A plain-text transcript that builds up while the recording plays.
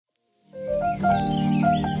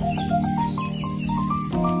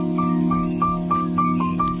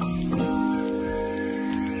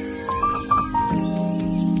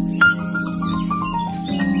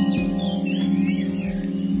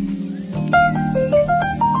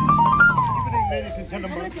We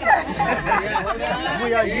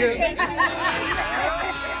are here.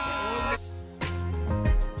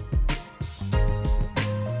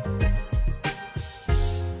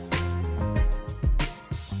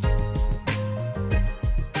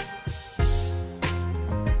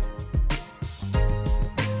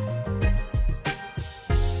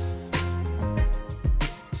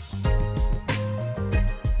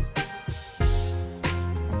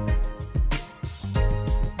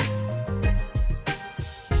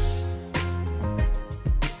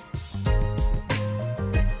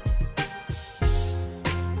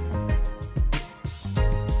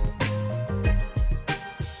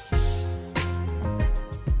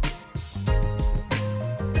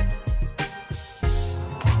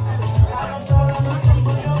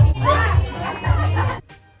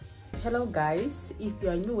 Hello guys, if you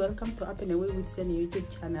are new, welcome to Up and Away with Sunny YouTube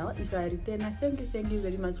channel. If you are a returner, thank you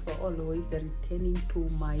very much for always returning to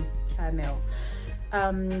my channel.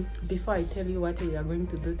 Before I tell you what we are going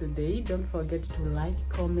to do today, don't forget to like,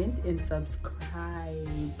 comment and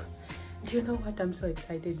subscribe. Do you know what? I'm so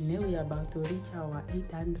excited. Now we are about to reach our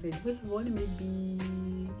 800. We have only maybe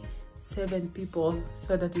 7 people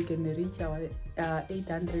so that we can reach our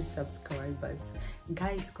 800 subscribers.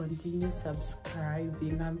 Guys, continue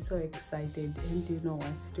subscribing. I'm so excited. And you know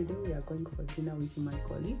what, today we are going for dinner with my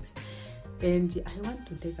colleagues and I want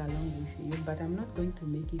to take along with you, but I'm not going to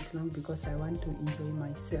make it long because I want to enjoy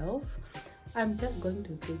myself. I'm just going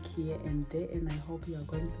to take here and there, and I hope you are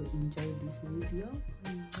going to enjoy this video.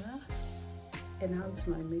 And how's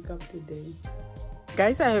my makeup today?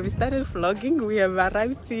 Guys, I have started vlogging. We have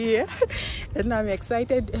arrived here and I'm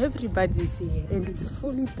excited. Everybody's here and it's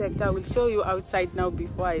fully packed. I will show you outside now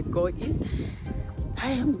before I go in.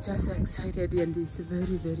 I am just excited and it's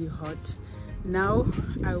very hot. Now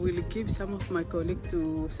I will give some of my colleagues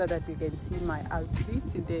so that you can see my outfit,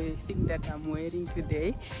 the thing that I'm wearing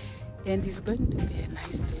today, and it's going to be a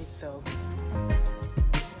nice day. So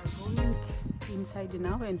we are going inside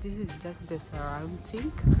now and this is just the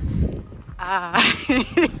surrounding.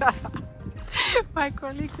 My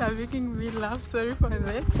colleagues are making me laugh, sorry for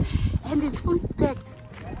that. And it's full packed.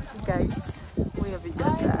 Guys, we have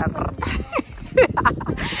just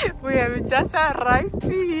arrived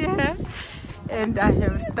here and I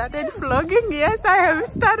have started vlogging. Yes, I have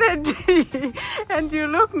started. And you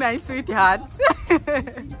look nice, sweetheart.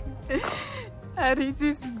 This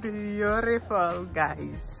is beautiful,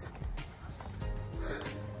 guys.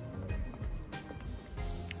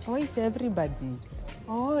 Where is everybody?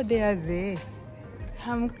 Oh, they are there.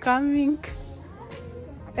 I'm coming.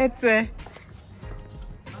 It's and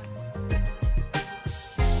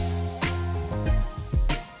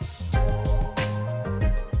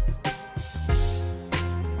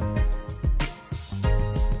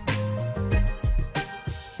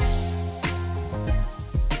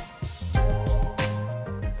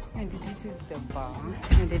this is the bar,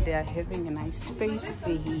 and they are having a nice space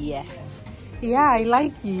here. Yeah, I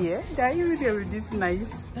like here. I even have this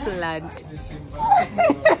nice plant.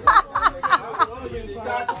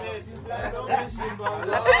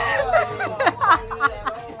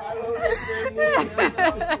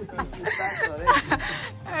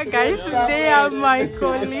 Guys, they are my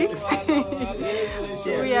colleagues.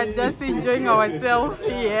 We are just enjoying ourselves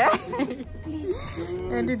here.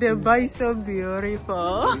 And the bar is so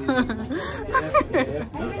beautiful.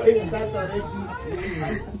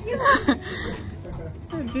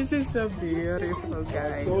 This is so beautiful,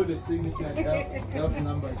 guys.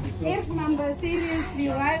 F number, seriously,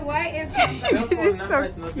 why F number? This is so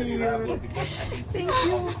cute. Thank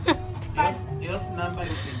you. F number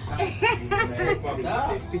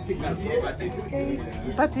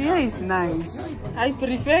But here is nice. I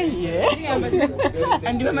prefer here. Yeah, but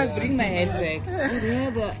and you must bring my handbag. They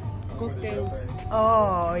have the cocktails.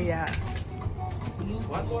 Oh, yeah.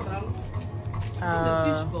 The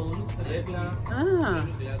fishbowl.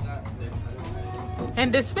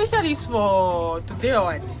 And the special is for today or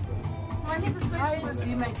what? One is a specialist,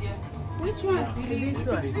 my dear. Which one?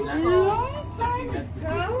 This one. Long time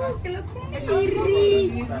ago. You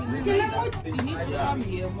need to come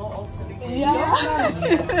here more often. Yeah.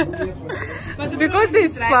 But because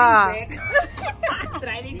it's far.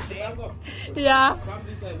 Driving back. Yeah.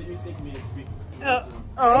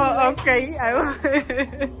 Oh, okay.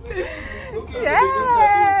 Yes,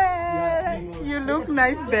 you look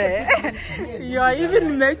nice there. You are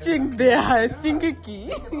even matching their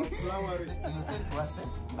thingy.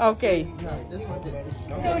 Okay.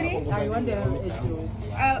 Sorry? I want the juice.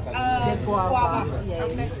 The guava.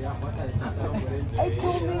 Yes.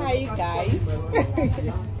 Hi guys.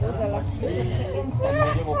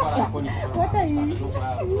 What are you?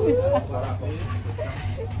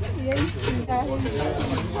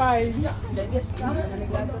 Fine.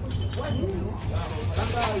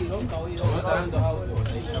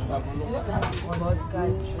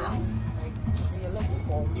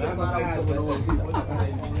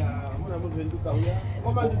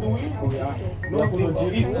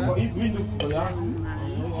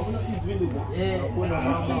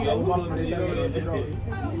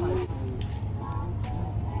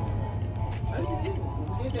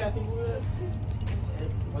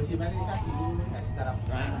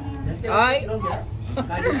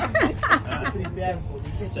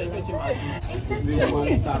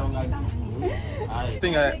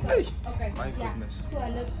 My goodness.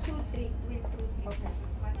 Swallow 2, 3 with fruit. Okay.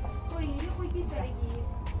 So you quick is like it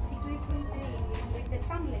fruit like that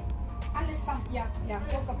samle. Alles sam. Ja, ja,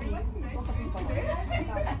 ook op die. Ook op die pot.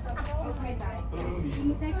 Ook met dat. Je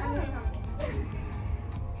moet denk alles sam.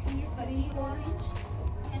 She is very orange.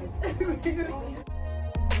 He's taking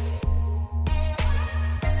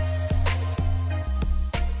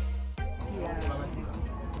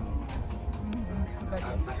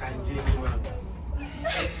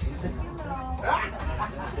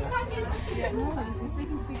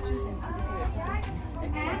pictures and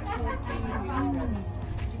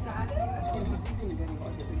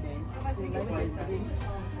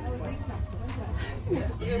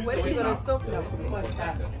where are you gonna stop now?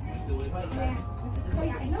 I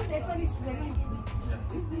know that one is very.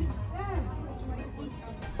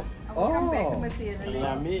 Oh,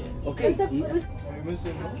 okay. Who's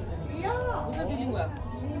not feeling well?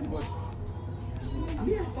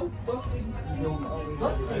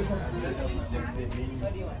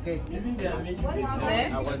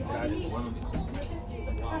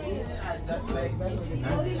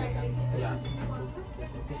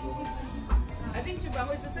 I think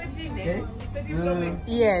Chibago is the 13, eh? 13 Pro Max.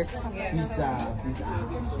 Yes.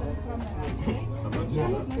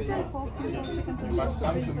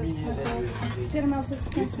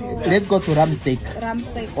 Let's go to ram steak. Ram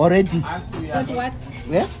steak. Already. With what?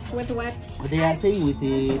 Yeah? With what? They are saying with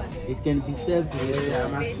it can be served with I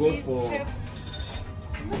must go for.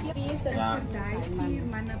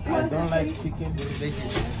 I don't like chicken.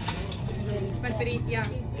 But yeah.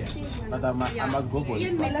 But I must go for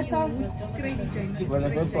it. Well,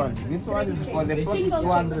 This one is for the first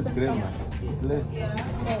 200 grams. It's less.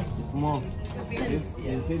 It's more. This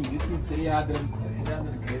is 300 grams.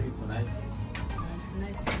 So nice.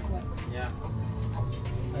 Yeah.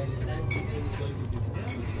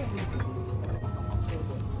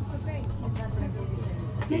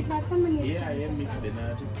 Make my family. Yeah, I am Miss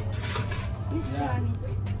Bernard.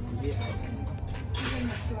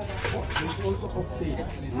 It's also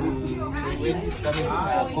upstairs. Miss Wendy is coming. I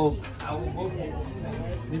will go.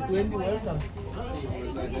 Miss Wendy, welcome.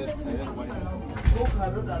 Smoke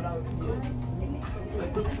are not allowed here.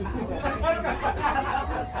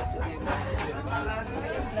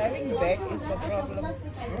 Driving back is the problem.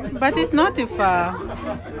 But it's not too far.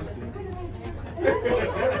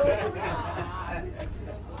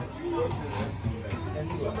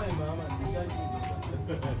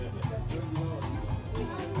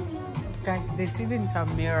 Guys, there's even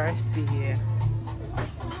some mirrors here.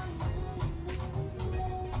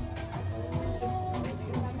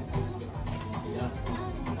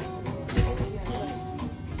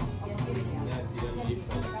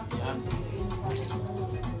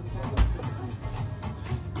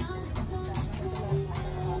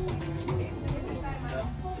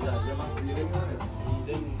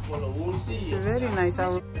 It's very nice.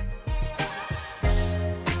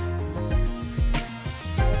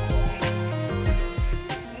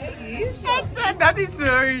 That is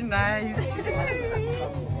very nice.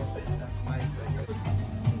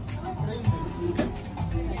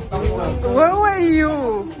 Where were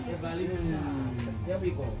you?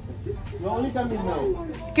 We're only coming now.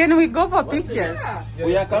 Can we go for pictures?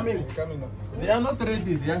 We are coming. They are not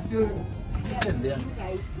ready. They are still seated there.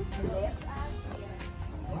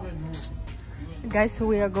 Guys,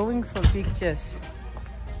 we are going for pictures.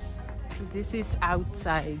 This is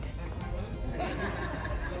outside.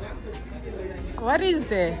 What is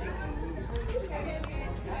there?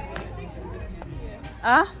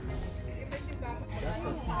 Huh?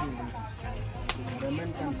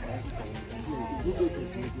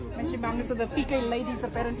 So the PK ladies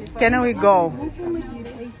apparently. Can we go?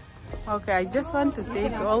 Okay, I just want to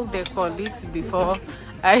take all the colleagues before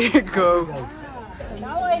I go.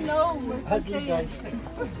 Now I know.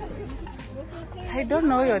 I don't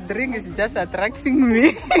know, your drink is just attracting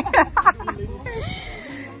me.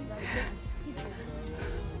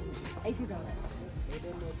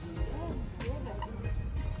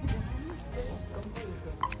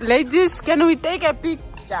 Ladies, can we take a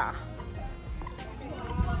picture?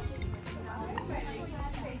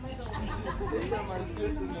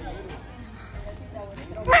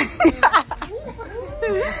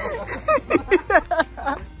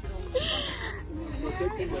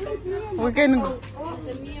 We can go.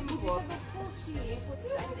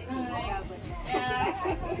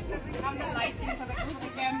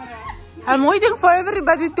 I'm waiting for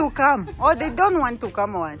everybody to come. Oh, they don't want to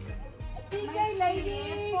come on.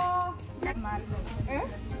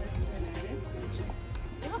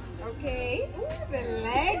 Okay. Ooh, the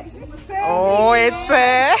legs. Oh, it's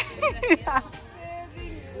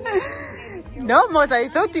no, Mos, I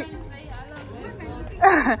thought you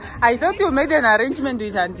I thought you made an arrangement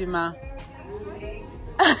with Auntie Ma.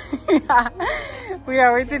 We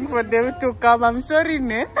are waiting for them to come. I'm sorry,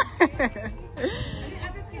 ne?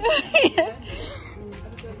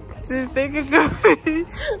 She's taking the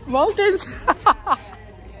mountains.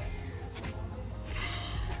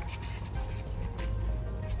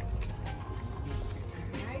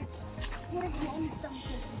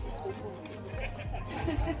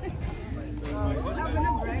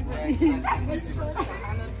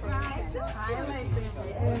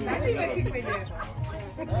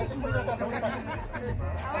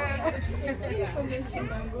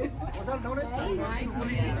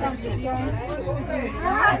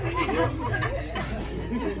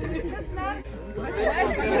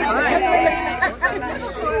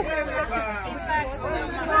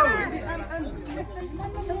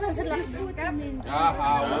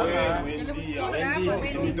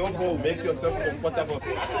 Wendy, don't go. Make yourself comfortable.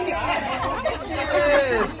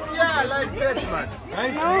 Yeah, like that, man.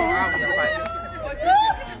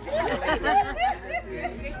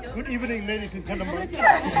 Good evening, ladies and gentlemen.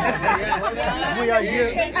 We are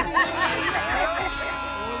here.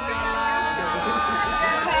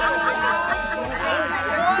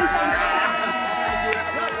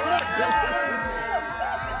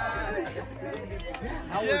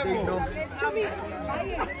 How will they know?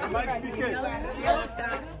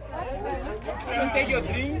 Take your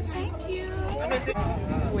drink. Thank you.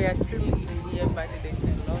 We are still here, but there's a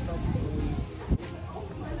lot of food.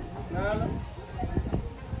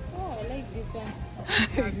 Oh, I like this one.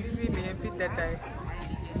 I'm really happy that I.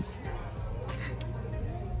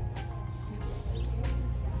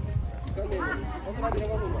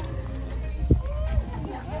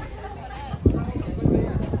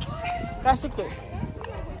 Kasih ke?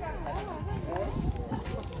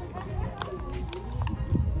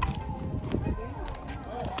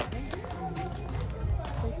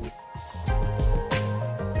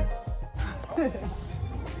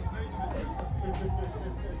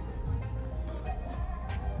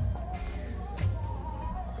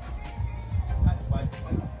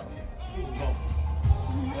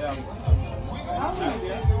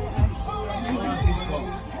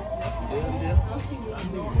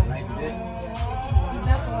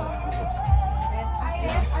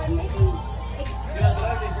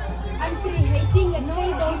 I'm creating a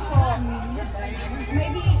table for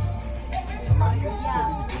maybe.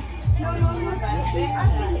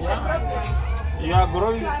 You are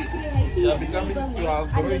growing. You are becoming. You are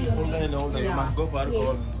growing older and older. You must go for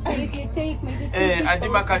alcohol. So you can take maybe. Eh, Auntie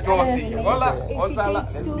Makajosi. Hola, Osala.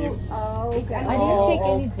 Let me. Okay. I didn't take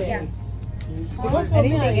anything. Because I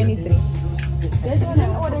didn't take anything.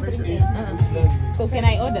 Just order drink. So can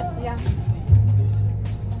I order? Yeah.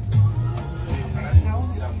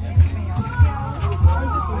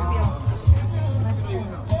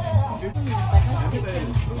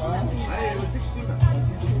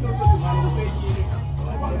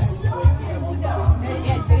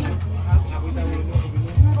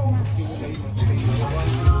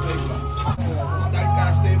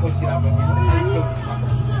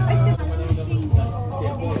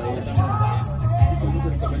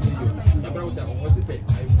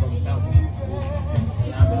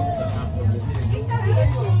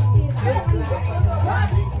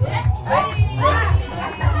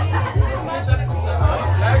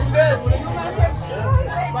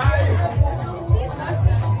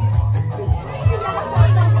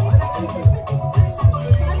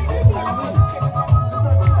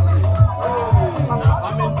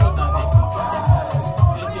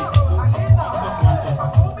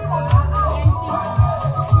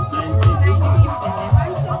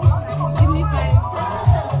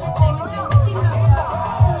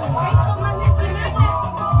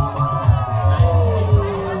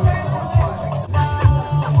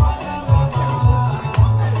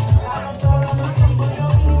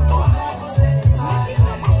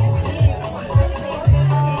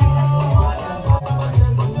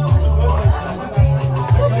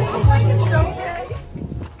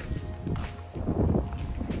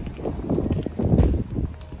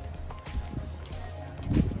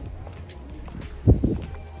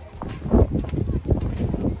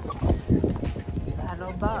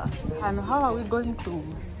 how are we going to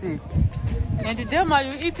sit? And them, are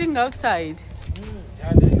you eating outside?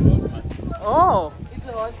 Yeah, this is hot, man. Oh, It's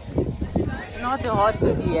hot. it's not hot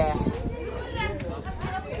here.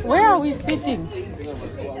 Where are we sitting?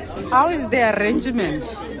 How is the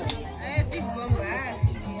arrangement?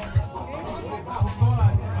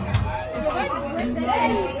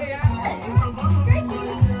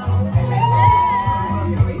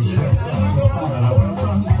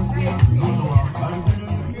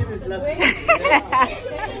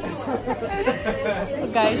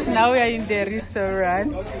 Guys, now we are in the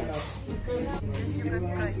restaurant.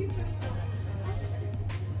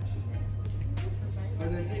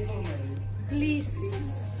 Please.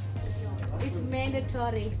 It's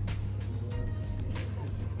mandatory.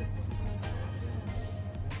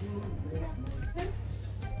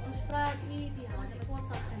 Ons vra U die Here, dat ons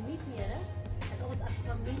sal geniet, Here, dat ons as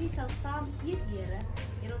familie sal saam eet, Here,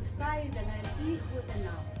 en ons vra U dinge in U groot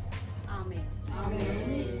naam. Amen.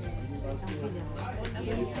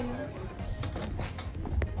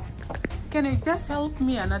 Can you just help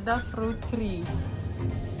me another fruit tree?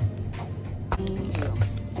 Thank you.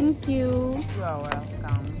 Thank you. You are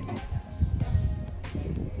welcome.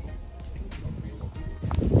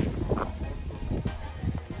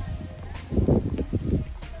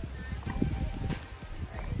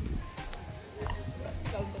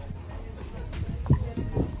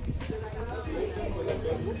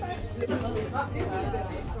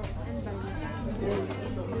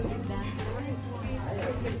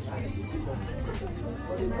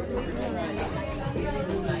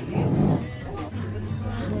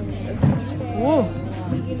 Whoa.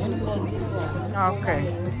 Okay.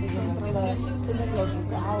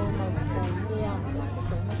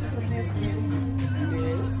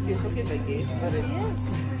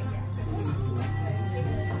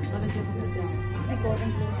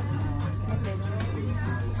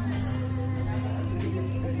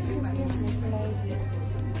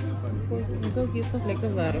 Cookies nog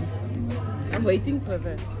lekker warm. I'm waiting for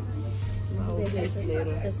that.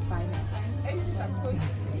 That's fine.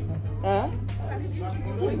 Huh?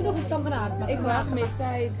 Ik nog eens zo'n banaat. Ik wacht mijn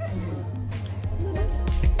side.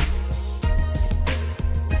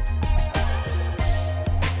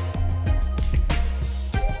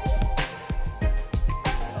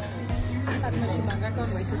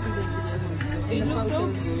 They look so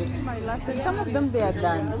good. My last, some of them they are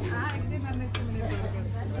done.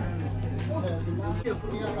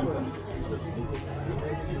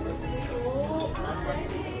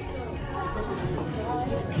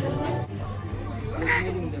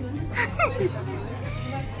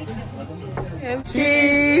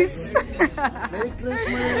 Cheese. Merry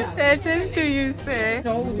Christmas. That's him to you, sir.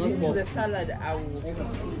 No, this is the salad I will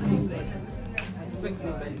expect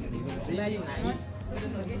very nice.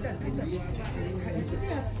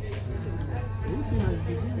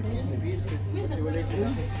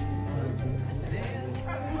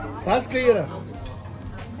 Fast clear.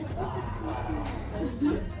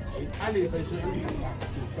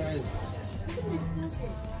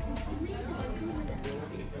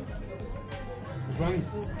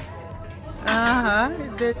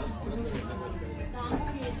 That.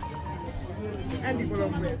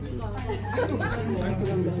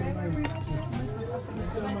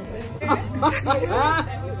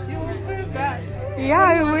 Yeah,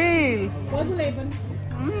 I will. What will happen?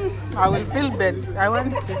 I will feel bad. I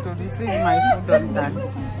want you to receive my food on time.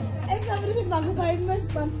 Ik ga er nog een bij mijn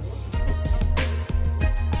span.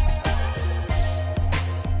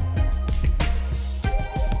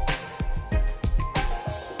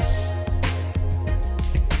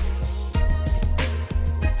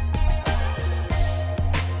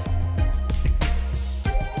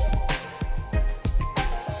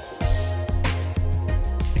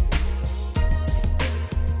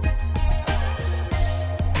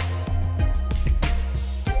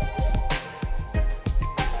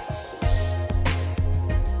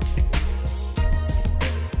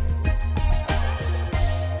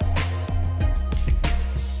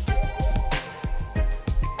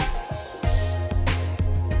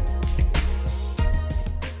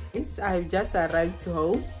 I've just arrived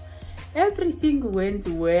home. Everything went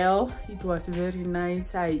well. It was very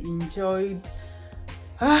nice. I enjoyed.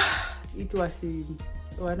 It was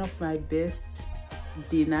one of my best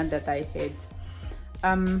dinner that I had.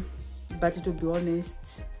 But to be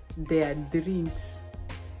honest, their drinks,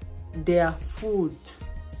 their food,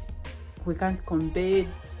 we can't compare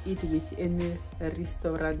it with any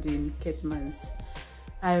restaurant in Kettmans.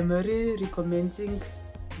 I'm really recommending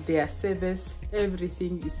their service.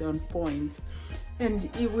 Everything is on point, and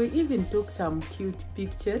we even took some cute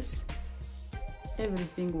pictures.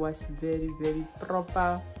 Everything was very, very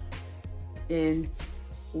proper, and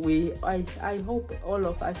I hope all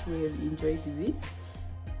of us will enjoy this.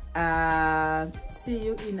 See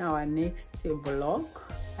you in our next vlog.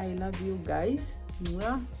 I love you guys.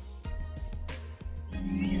 Mwah.